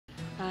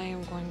I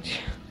am going to,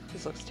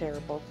 this looks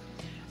terrible.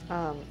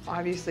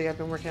 Obviously I've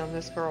been working on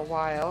this for a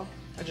while.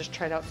 I just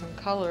tried out some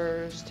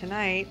colors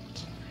tonight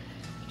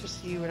to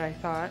see what I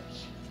thought.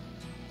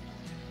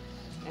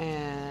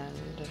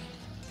 And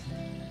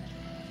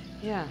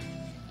yeah,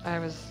 I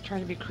was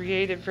trying to be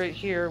creative right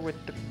here with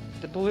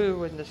the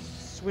blue and the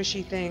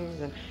swishy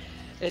things, and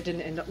it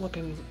didn't end up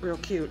looking real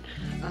cute.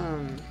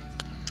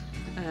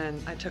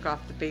 And I took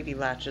off the baby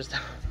latches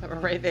that were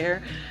right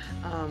there.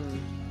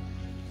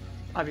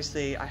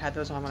 Obviously I had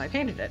those on when I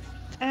painted it.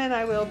 And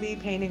I will be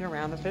painting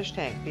around the fish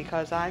tank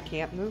because I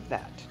can't move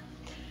that.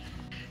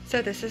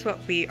 So this is what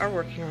we are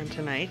working on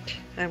tonight.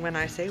 And when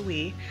I say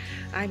we,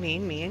 I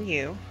mean me and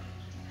you.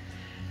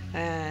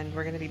 And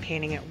we're going to be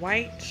painting it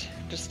white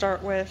to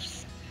start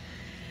with.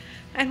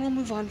 And we'll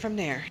move on from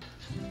there.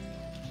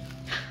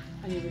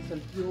 I needed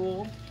some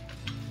fuel.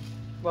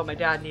 Well, my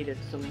dad needed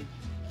some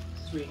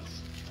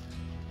sweets.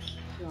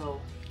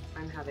 So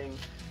I'm having,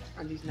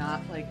 are these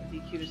not like the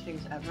cutest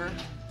things ever?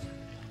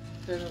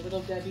 They're the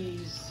Little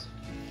Debbie's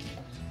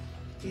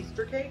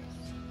Easter cakes.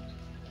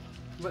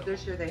 But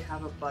this year they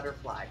have a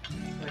butterfly.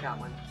 So I got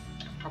one.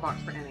 A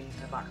box for Annie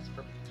and a box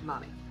for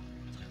Mommy.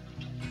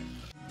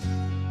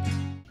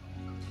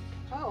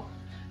 Oh,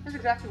 that's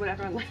exactly what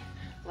everyone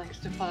likes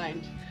to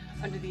find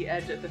under the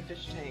edge of the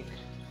fish tank.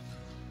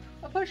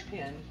 A push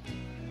pin.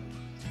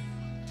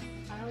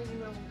 I don't even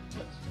know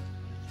what.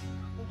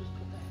 We'll just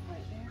put that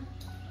right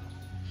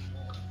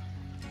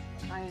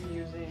there. I am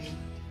using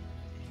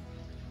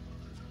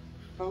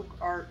Folk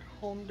Art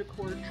Home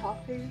Decor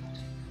chalk paint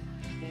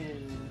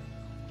in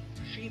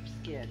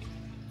sheepskin.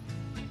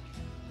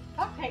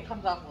 Chalk paint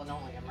comes off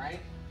linoleum,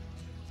 right?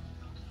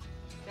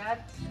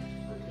 Dad?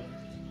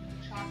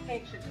 Chalk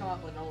paint should come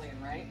off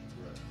linoleum, right?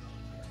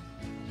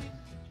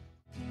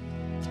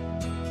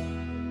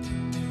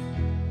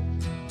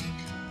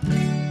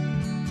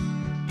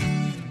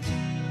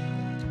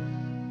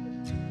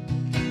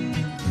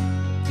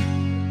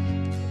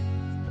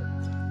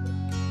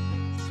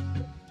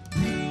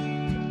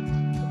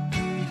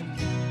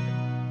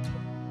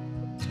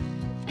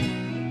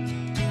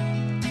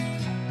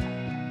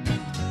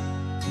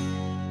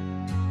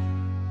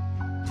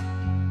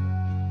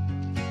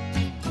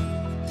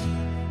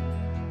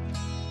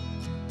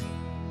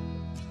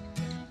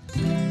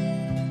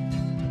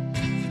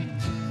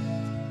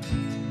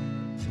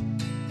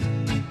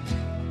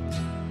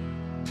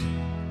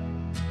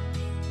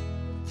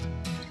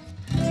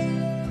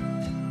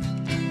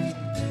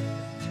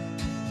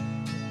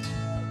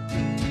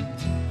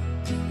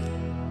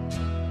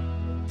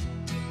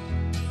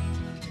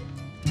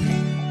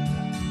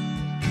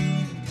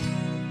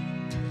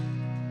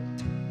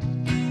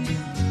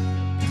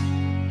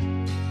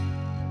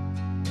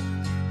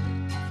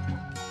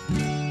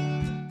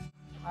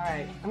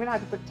 Alright, I'm gonna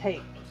have to put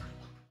tape.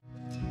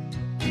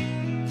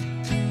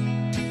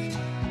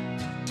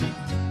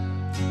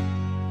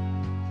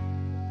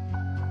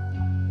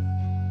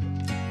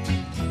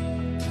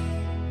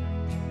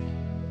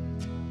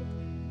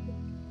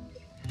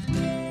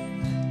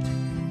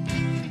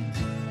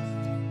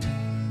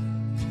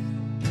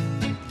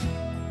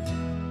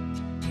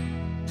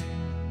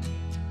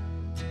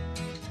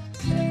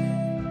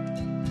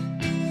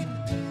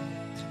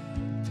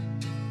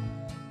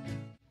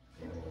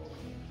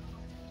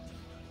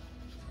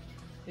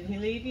 Did he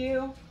leave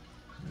you?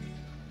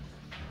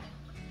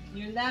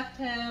 You left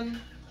him.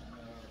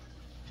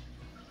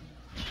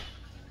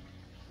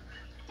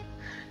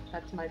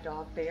 That's my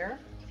dog Bear.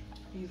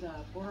 He's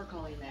a border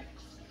collie mix.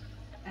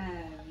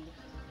 And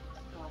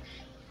gosh,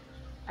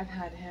 I've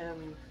had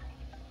him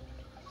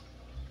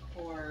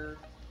for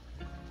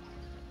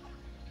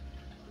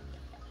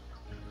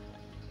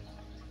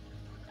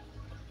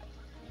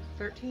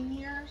 $13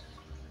 years,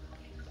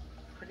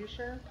 pretty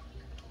sure.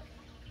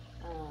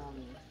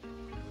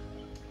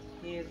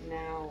 He is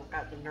now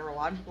got the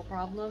neurological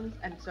problems,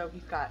 and so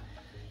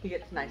he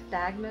gets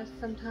nystagmus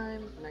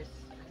sometimes. I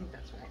think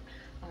that's right.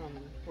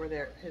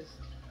 Where his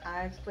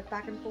eyes flick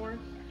back and forth,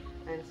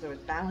 and so his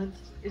balance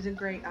isn't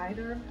great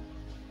either.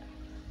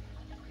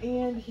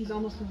 And he's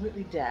almost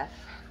completely deaf,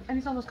 and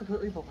he's almost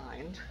completely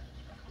blind.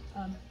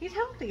 He's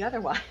healthy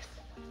otherwise,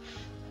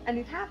 and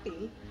he's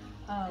happy,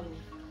 but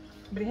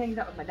he hangs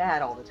out with my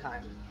dad all the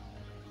time,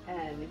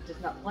 and he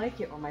does not like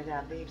it when my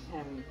dad leaves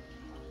him.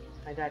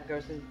 My dad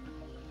goes and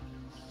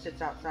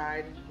sits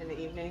outside in the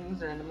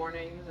evenings and in the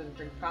mornings and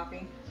drinks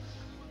coffee,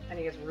 and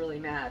he gets really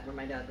mad when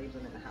my dad leaves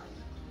him in the house.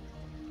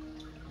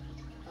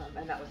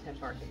 And that was him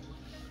barking,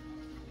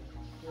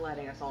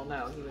 letting us all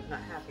know he was not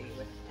happy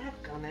with,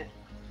 dadgummit,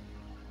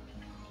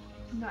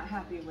 not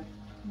happy with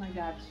my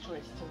dad's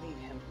choice to leave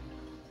him.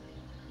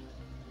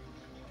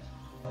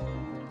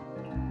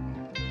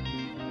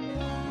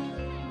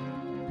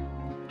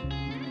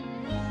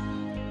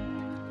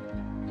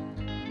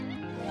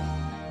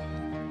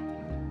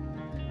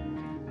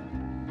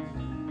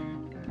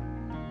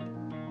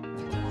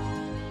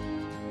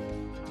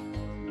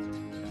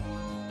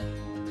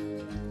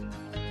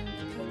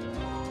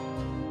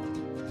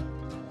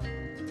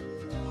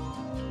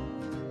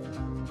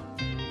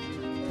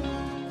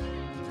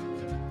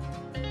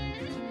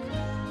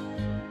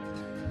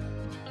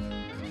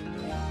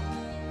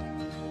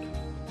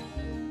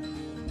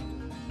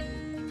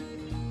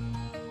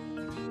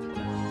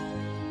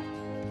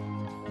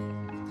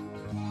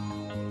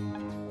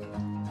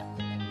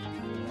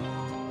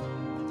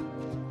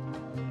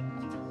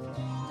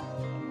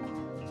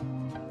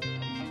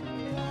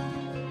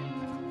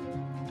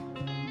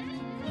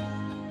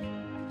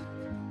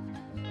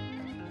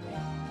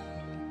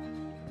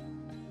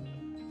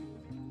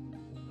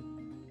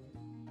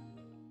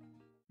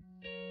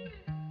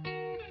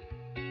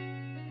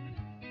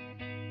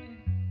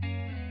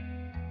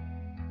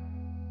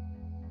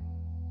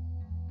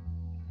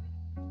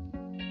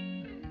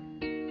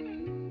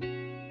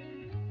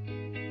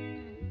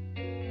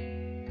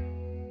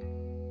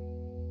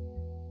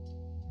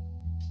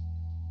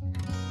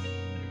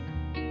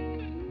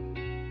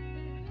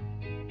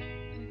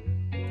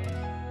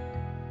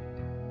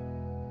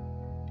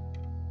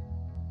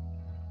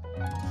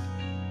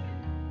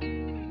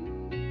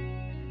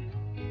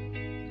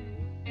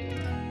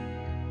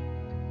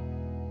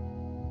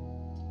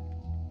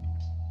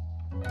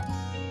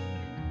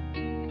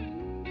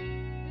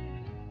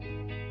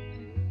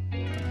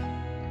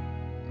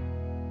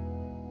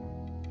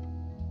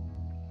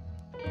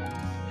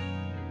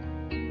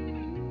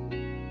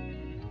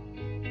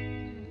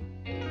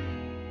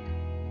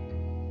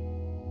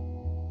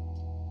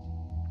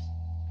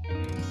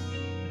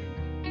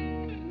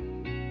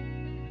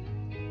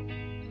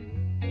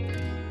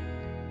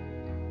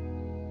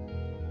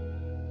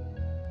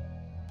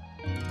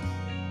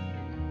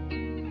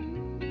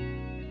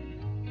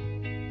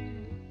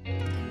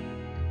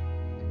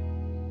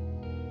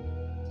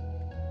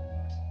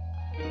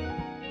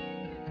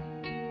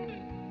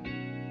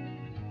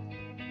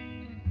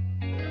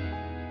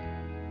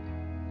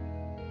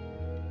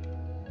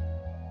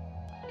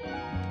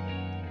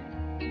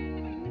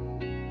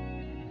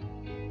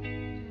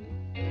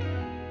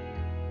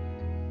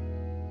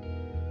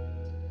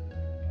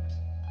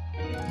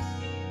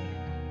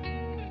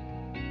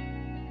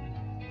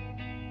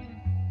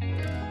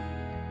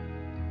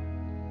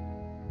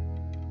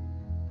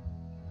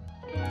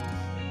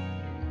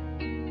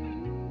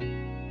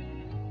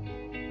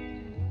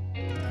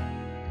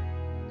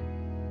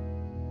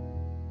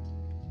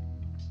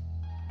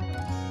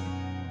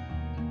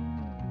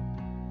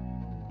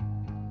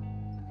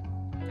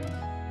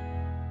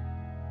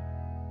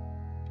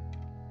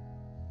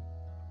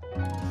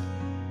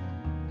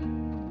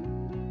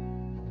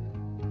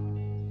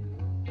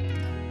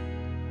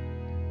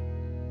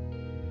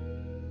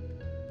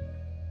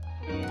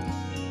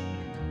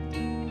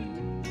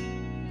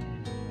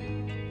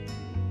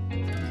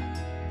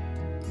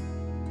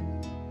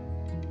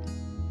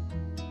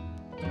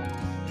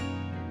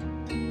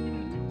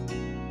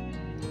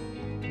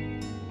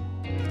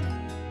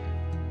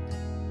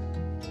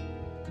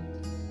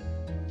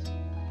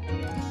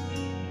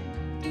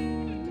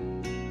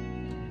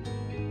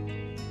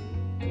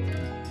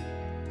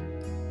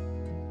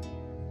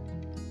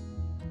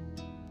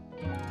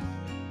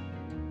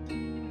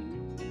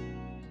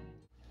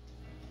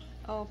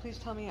 Oh, please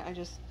tell me I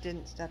just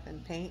didn't step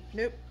in paint.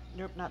 Nope.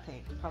 Nope, not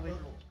paint. Probably.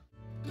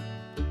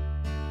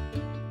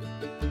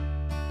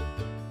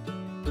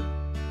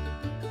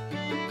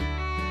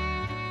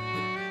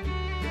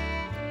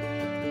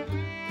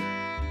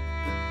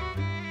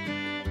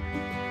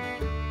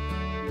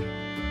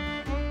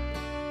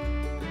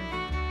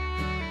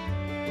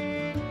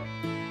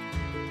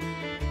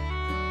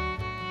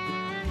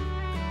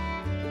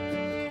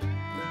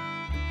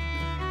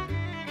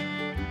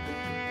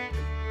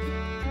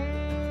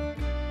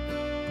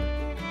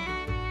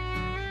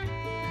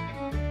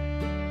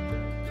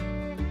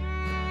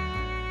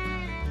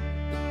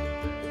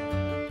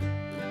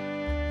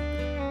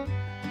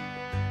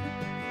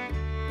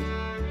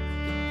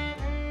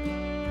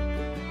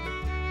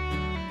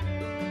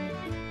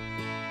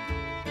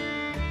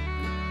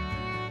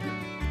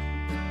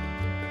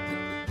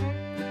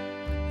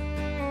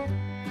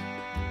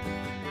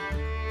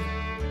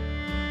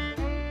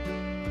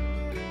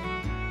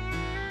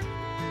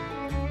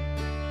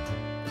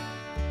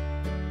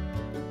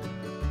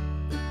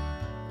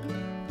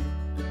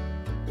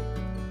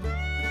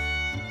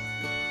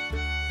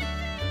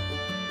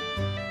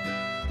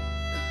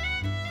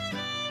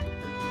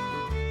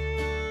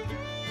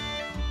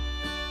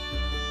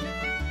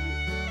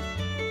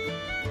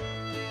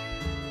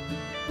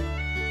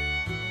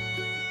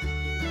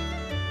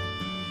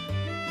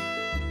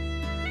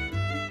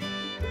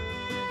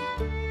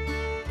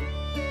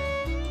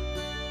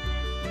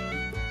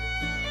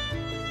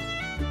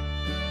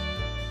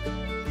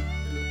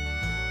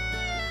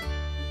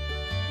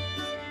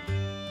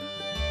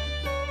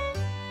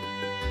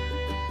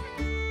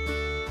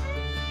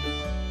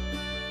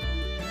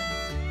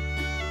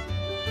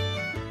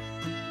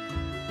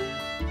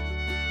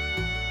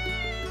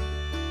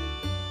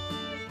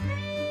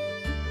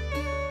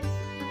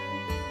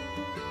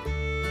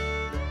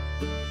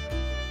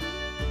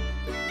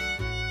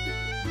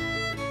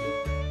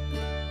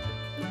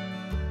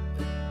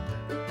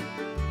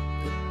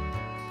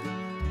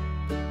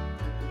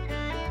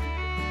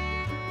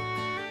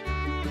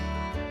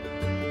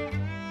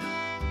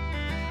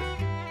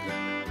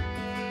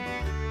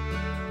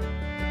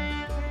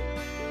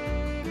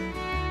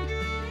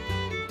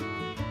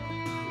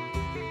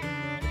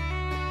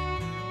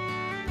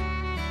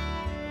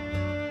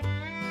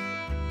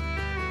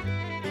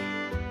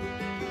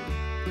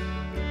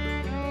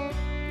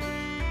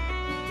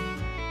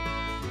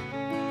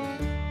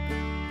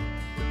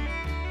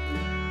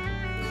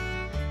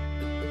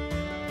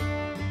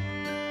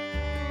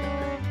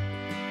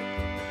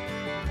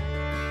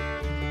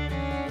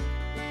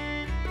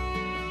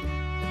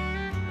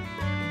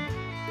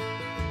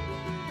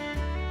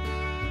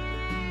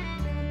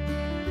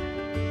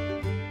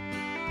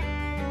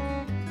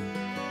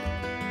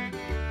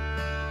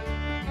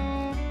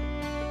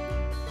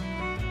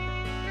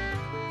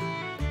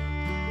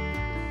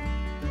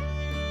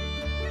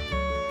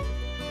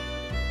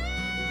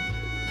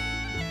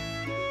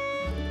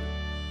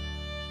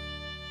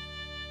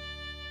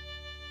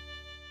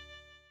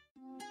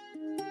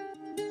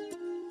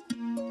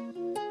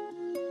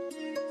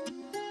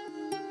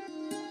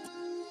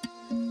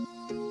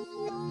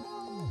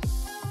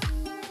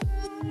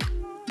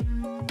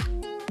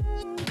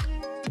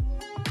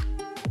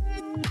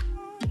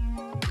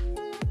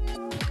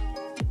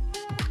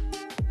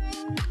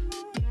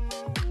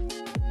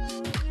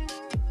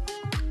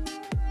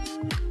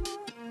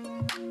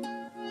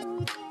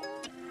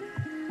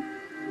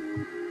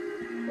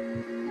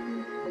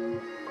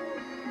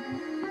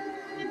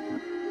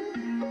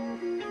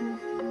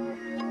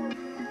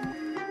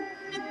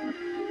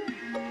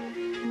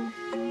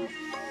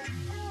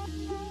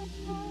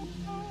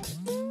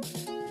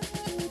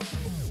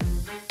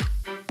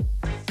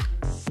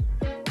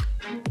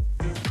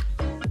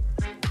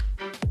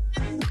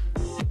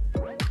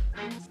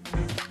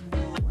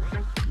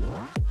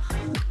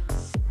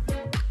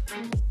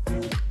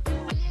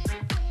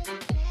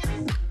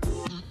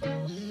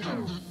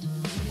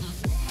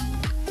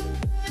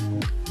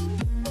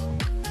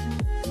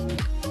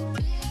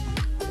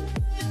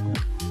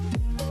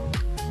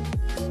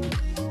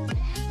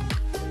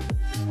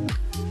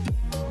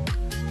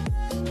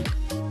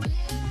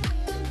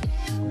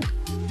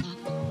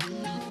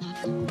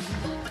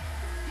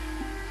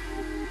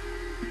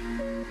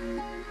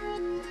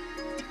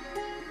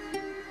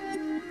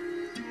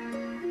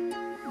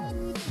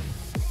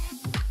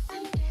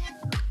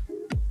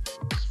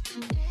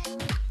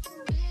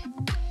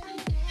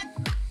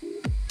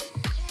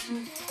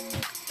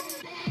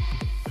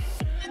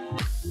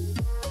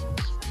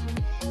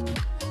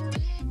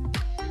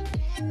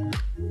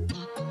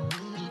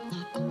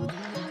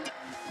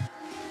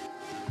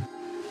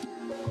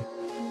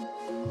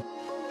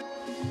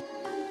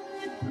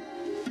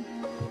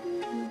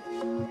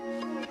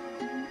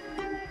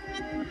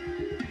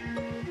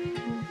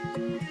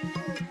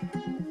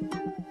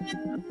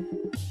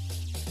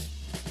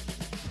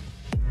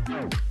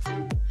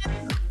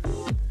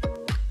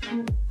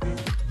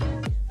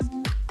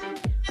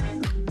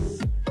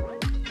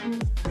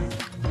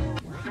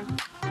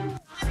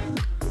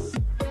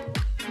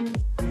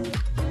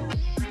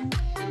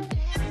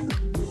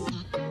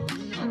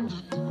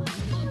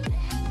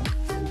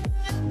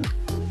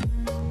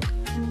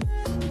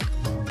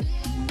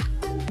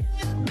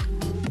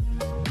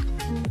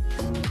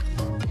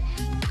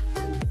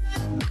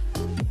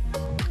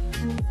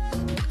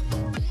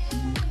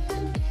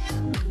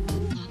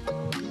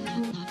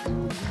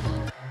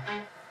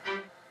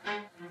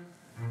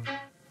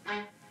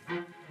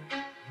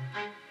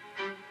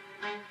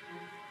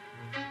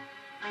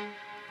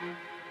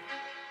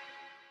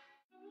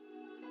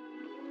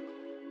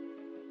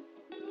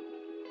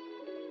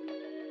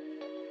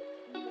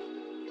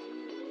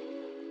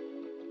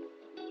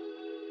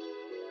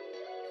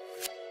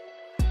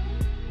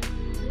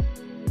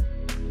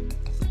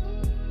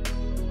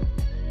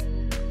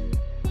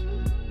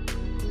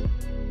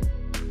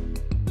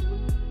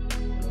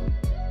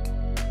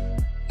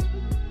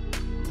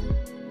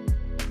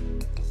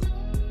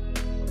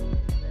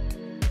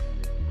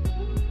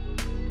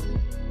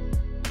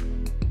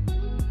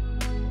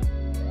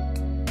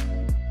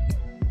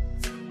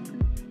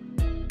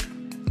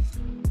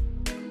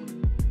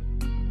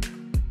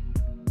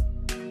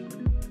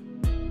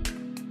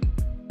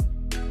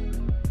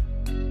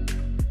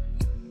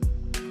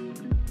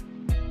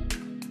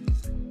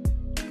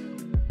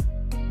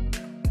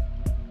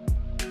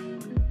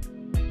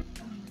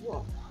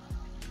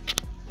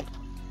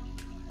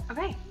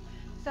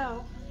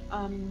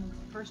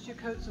 First 2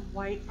 coats of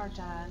white are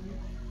done.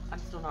 I'm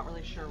still not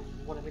really sure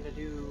what I'm gonna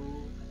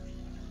do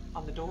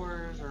on the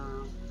doors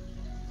or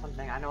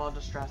something. I know I'll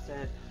distress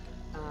it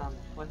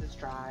once it's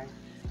dry.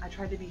 I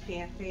tried to be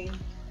fancy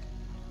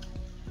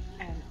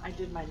and I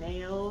did my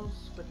nails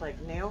with like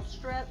nail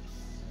strips.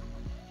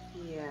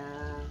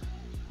 Yeah.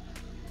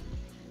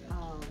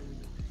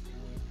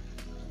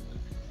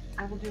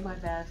 I will do my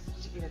best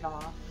to get it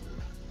off,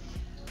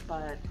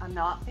 but I'm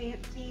not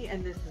fancy,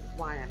 and this is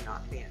why I'm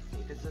not fancy.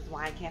 This is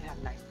why I can't have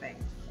nice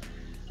things.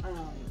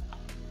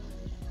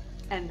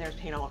 And there's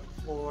paint all over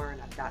the floor,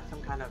 and I've got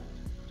some kind of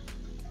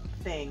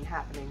thing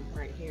happening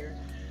right here.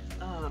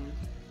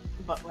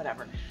 But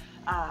whatever.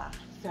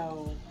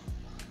 So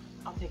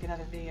I'll take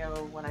another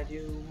video when I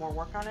do more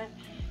work on it,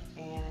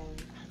 and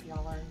I hope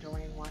y'all are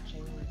enjoying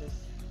watching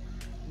this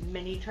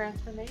mini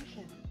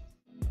transformation.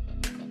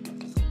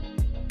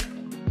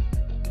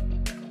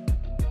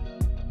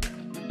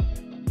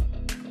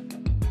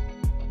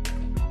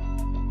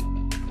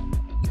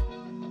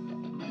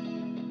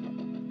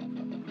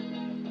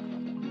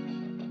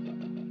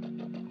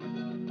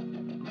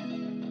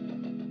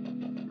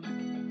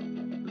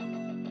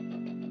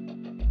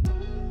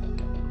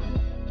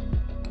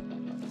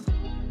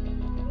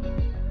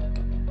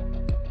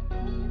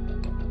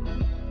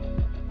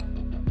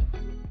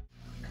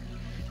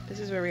 This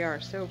is where we are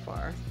so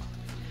far.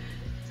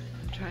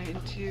 I'm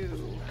trying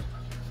to,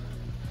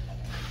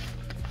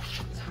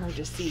 it's hard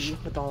to see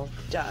with all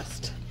the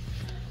dust,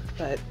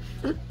 but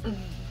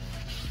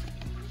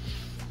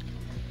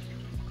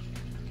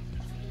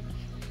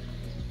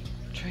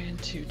trying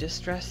to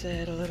distress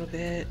it a little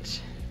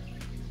bit.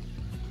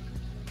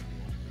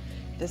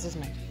 This is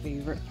my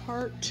favorite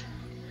part.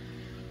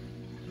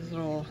 These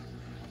little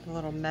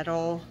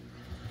metal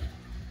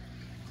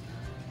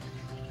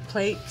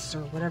plates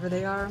or whatever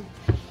they are.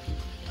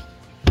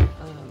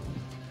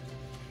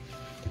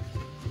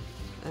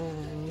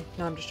 And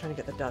now I'm just trying to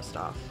get the dust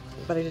off.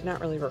 But I did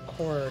not really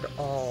record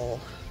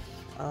all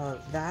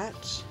of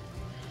that.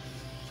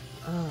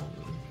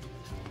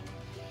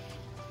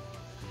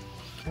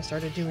 I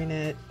started doing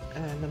it,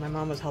 and then my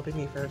mom was helping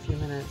me for a few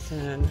minutes,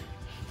 and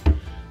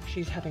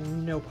she's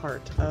having no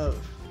part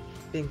of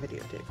being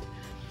videotaped.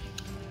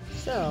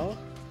 So,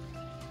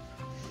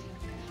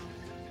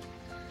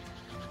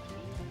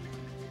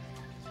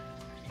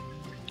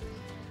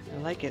 I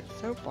like it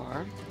so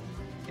far.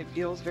 It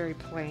feels very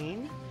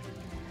plain,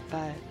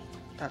 but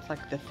that's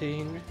like the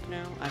thing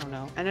now. I don't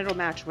know. And it'll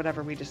match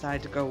whatever we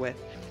decide to go with.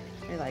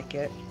 I like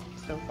it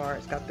so far.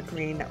 It's got the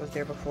green that was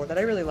there before that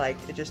I really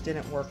liked. It just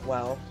didn't work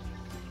well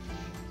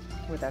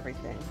with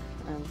everything.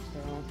 And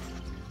so,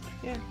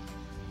 yeah.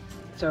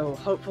 So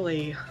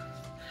hopefully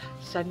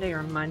Sunday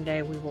or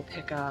Monday we will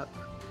pick up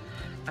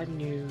a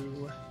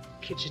new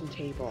kitchen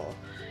table.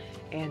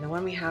 And the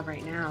one we have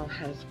right now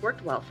has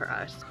worked well for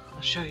us.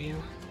 I'll show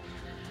you.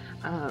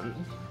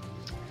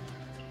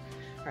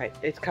 Right,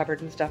 it's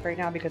covered in stuff right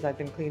now because I've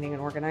been cleaning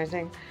and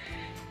organizing.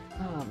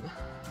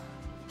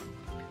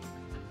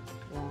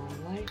 Long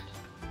light.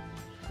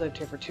 Lived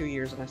here for 2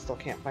 years and I still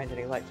can't find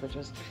any light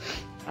switches.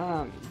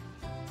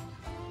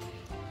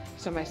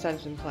 So my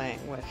son's been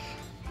playing with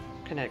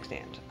kinetic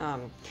stand.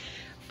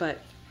 But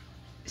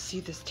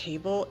see this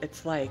table?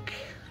 It's like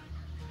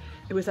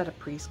it was at a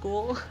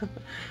preschool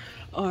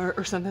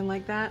or something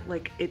like that.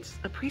 Like it's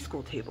a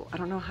preschool table. I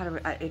don't know how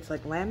to. It's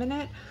like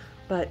laminate,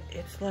 but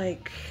it's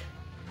like.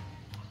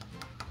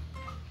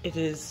 It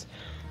is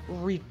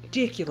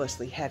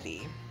ridiculously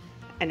heavy,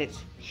 and it's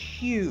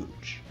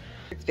huge.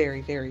 It's very,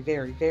 very,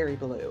 very, very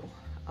blue.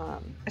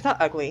 It's not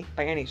ugly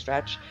by any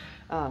stretch.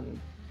 And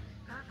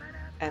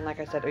like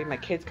I said, I mean, my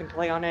kids can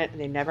play on it,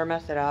 and they never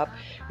mess it up.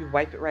 You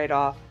wipe it right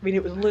off. I mean,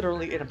 it was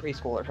literally in a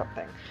preschool or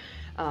something.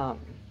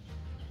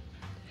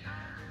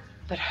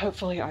 But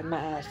hopefully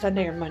on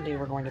Sunday or Monday,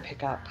 we're going to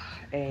pick up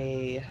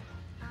a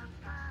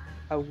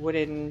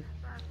wooden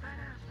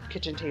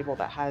kitchen table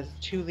that has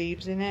 2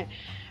 leaves in it.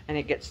 And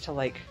it gets to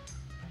like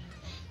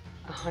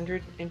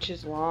 100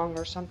 inches long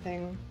or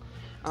something.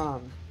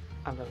 I'm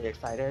really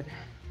excited,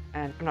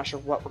 and I'm not sure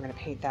what we're gonna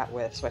paint that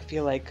with, so I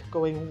feel like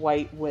going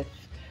white with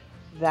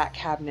that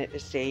cabinet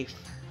is safe,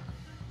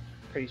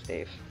 pretty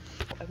safe.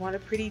 I want a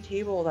pretty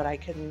table that I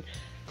can,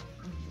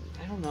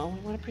 I don't know,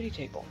 I want a pretty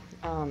table.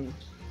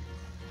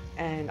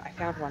 And I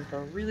found one for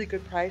a really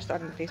good price on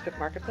Facebook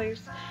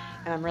Marketplace,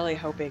 and I'm really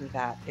hoping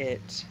that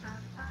it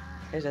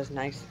is as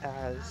nice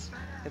as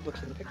it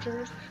looks in the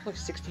pictures. It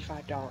looks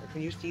 $65.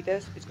 When you see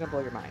this, it's gonna blow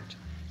your mind.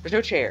 There's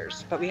no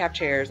chairs, but we have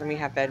chairs and we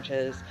have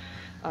benches.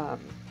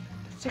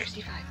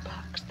 65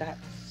 bucks,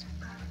 that's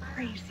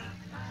crazy.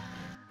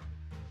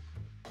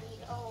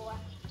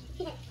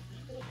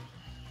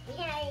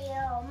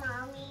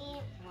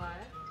 Mommy. What?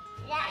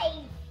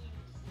 Light.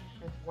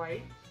 It's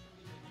white?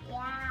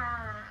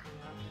 Yeah.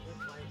 It's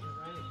white, you're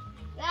right.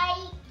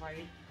 Light.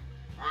 White,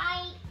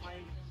 Light.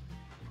 white.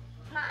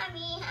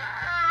 Mommy,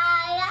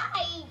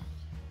 light.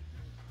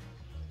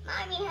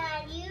 Mommy,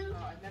 have you?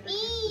 Oh, I've never Me.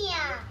 used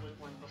this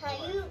one before.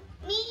 Have you?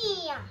 Me.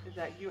 Is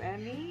that you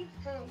and me?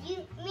 Have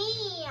you?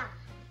 Me.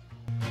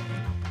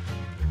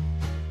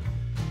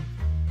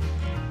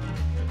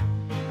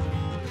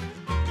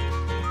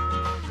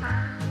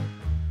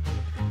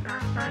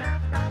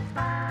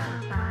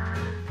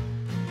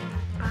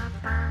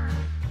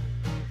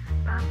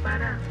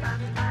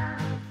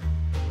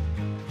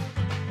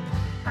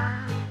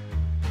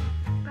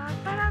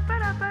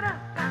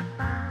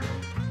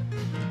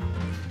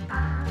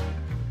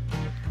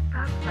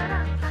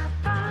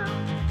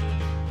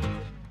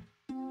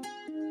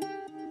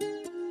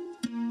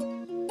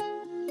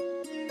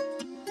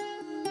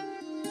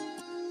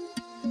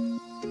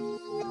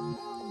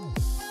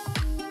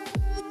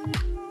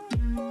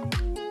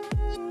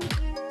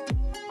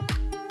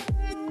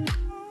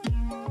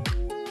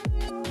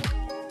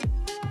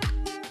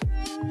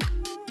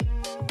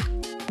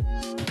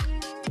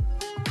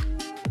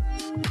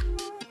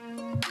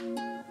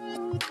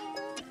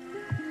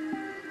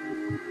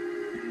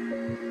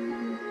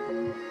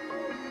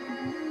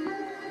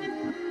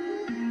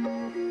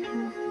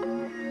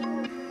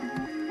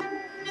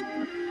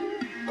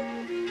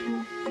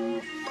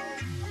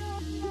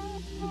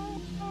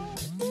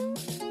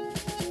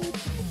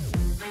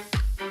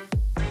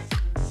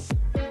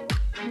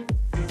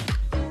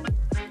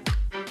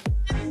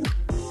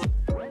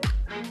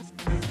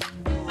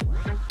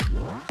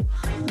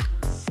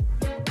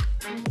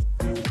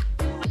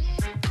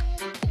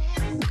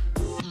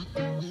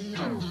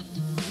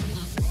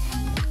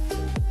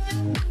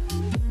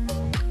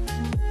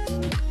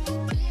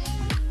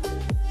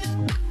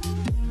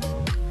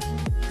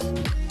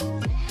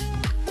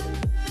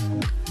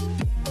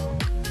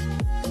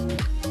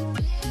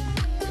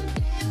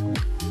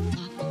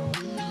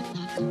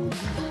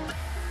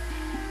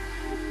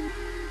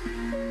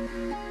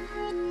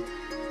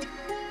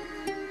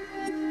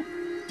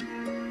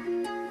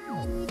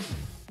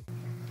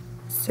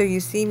 So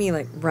you see me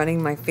like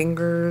running my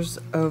fingers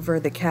over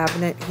the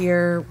cabinet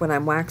here when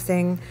I'm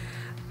waxing.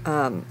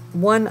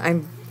 One,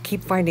 I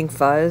keep finding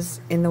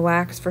fuzz in the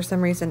wax for some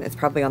reason. It's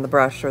probably on the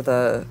brush or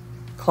the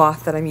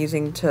cloth that I'm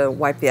using to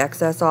wipe the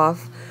excess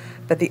off.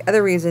 But the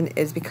other reason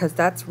is because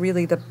that's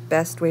really the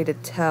best way to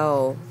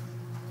tell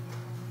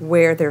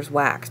where there's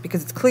wax,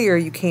 because it's clear,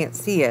 you can't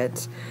see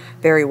it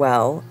very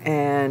well,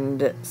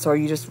 and so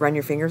you just run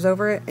your fingers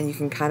over it and you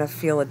can kind of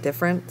feel a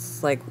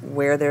difference, like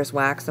where there's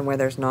wax and where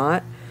there's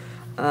not.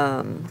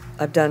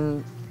 I've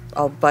done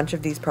a bunch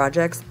of these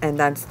projects, and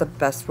that's the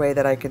best way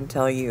that I can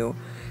tell you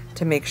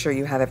to make sure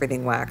you have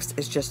everything waxed,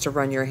 is just to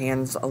run your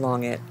hands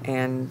along it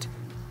and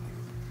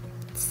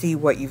see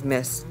what you've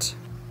missed